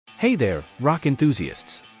Hey there, rock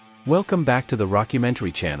enthusiasts! Welcome back to the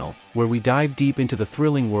Rockumentary Channel, where we dive deep into the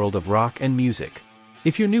thrilling world of rock and music.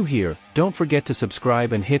 If you're new here, don't forget to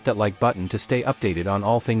subscribe and hit that like button to stay updated on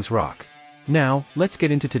all things rock. Now, let's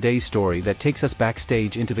get into today's story that takes us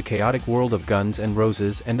backstage into the chaotic world of Guns N'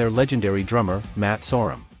 Roses and their legendary drummer, Matt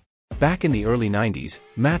Sorum. Back in the early 90s,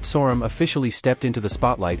 Matt Sorum officially stepped into the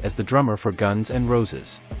spotlight as the drummer for Guns N'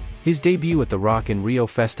 Roses. His debut at the Rock in Rio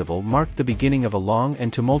festival marked the beginning of a long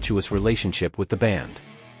and tumultuous relationship with the band.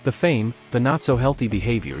 The fame, the not-so-healthy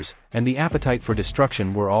behaviors, and the appetite for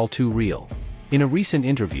destruction were all too real. In a recent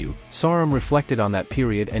interview, Sorum reflected on that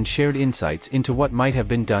period and shared insights into what might have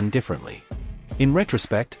been done differently. In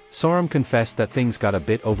retrospect, Sorum confessed that things got a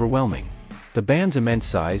bit overwhelming. The band's immense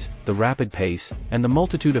size, the rapid pace, and the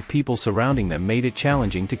multitude of people surrounding them made it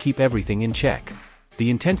challenging to keep everything in check. The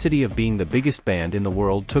intensity of being the biggest band in the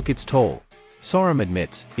world took its toll. Sorum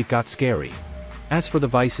admits, it got scary. As for the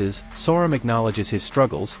vices, Sorum acknowledges his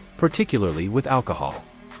struggles, particularly with alcohol.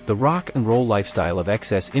 The rock and roll lifestyle of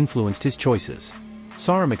excess influenced his choices.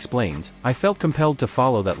 Sorum explains, I felt compelled to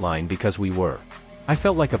follow that line because I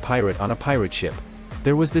felt like a pirate on a pirate ship.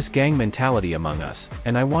 There was this gang mentality among us,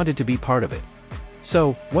 and I wanted to be part of it.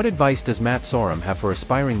 So, what advice does Matt Sorum have for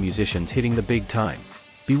aspiring musicians hitting the big time?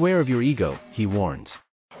 Beware of your ego, he warns.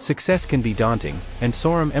 Success can be daunting, and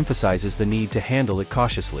Sorum emphasizes the need to handle it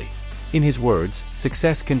cautiously. In his words,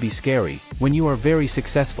 success can be scary when you are very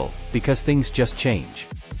successful, because things just change.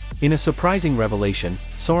 In a surprising revelation,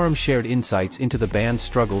 Sorum shared insights into the band's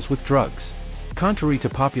struggles with drugs. Contrary to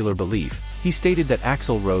popular belief, he stated that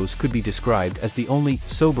Axl Rose could be described as the only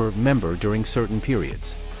sober member during certain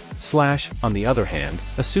periods. Slash, on the other hand,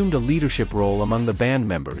 assumed a leadership role among the band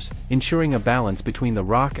members, ensuring a balance between the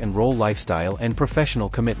rock and roll lifestyle and professional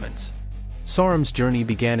commitments. Sorum's journey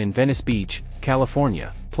began in Venice Beach,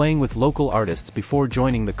 California, playing with local artists before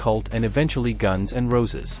joining the cult and eventually Guns N'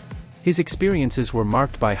 Roses. His experiences were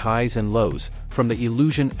marked by highs and lows, from the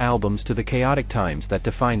Illusion albums to the chaotic times that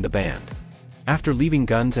defined the band. After leaving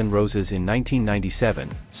Guns N' Roses in 1997,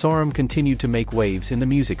 Sorum continued to make waves in the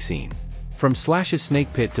music scene. From Slash's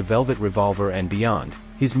Snake Pit to Velvet Revolver and beyond,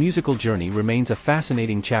 his musical journey remains a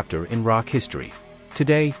fascinating chapter in rock history.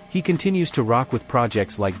 Today, he continues to rock with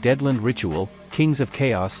projects like Deadland Ritual, Kings of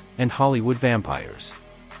Chaos, and Hollywood Vampires.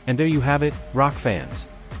 And there you have it, rock fans.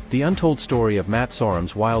 The untold story of Matt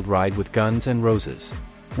Sorum's wild ride with Guns N' Roses.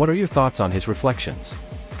 What are your thoughts on his reflections?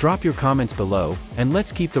 Drop your comments below, and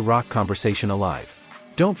let's keep the rock conversation alive.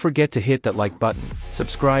 Don't forget to hit that like button,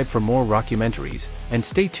 subscribe for more rockumentaries, and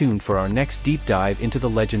stay tuned for our next deep dive into the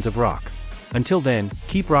legends of rock. Until then,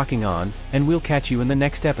 keep rocking on, and we'll catch you in the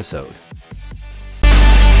next episode.